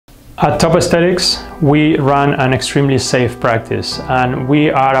At Topaesthetics, we run an extremely safe practice, and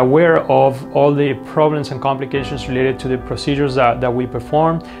we are aware of all the problems and complications related to the procedures that we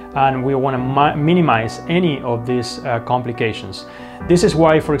perform, and we want to minimize any of these complications. This is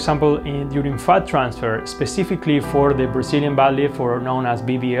why, for example, during fat transfer, specifically for the Brazilian butt lift, or known as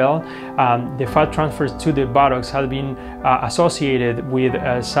BBL, the fat transfers to the buttocks have been associated with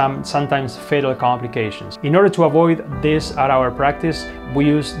sometimes fatal complications. In order to avoid this at our practice, we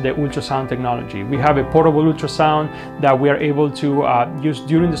use the ultrasound technology. We have a portable ultrasound that we are able to use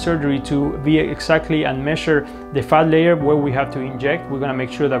during the surgery to be exactly and measure the fat layer where we have to inject. We're going to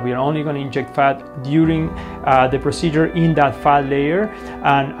make sure that we are only going to inject fat during the procedure in that fat layer,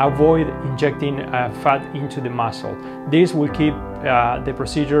 and avoid injecting fat into the muscle. This will keep the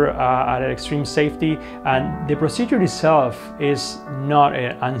procedure at an extreme safety, and the procedure itself is not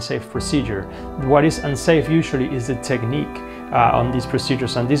an unsafe procedure. What is unsafe usually is the technique on these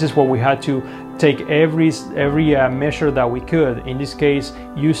procedures, and this is what we had to take every measure that we could, in this case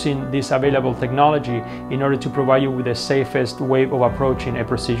using this available technology, in order to provide you with the safest way of approaching a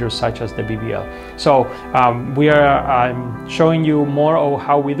procedure such as the BBL. So we are showing you more of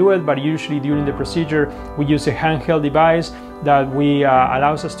how we do it, but usually during the procedure we use a handheld device that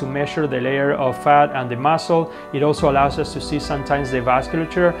allows us to measure the layer of fat and the muscle. It also allows us to see sometimes the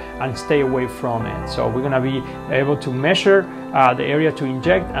vasculature and stay away from it. So we're going to be able to measure the area to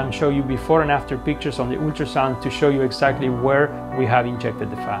inject and show you before and after pictures on the ultrasound to show you exactly where we have injected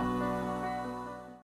the fat.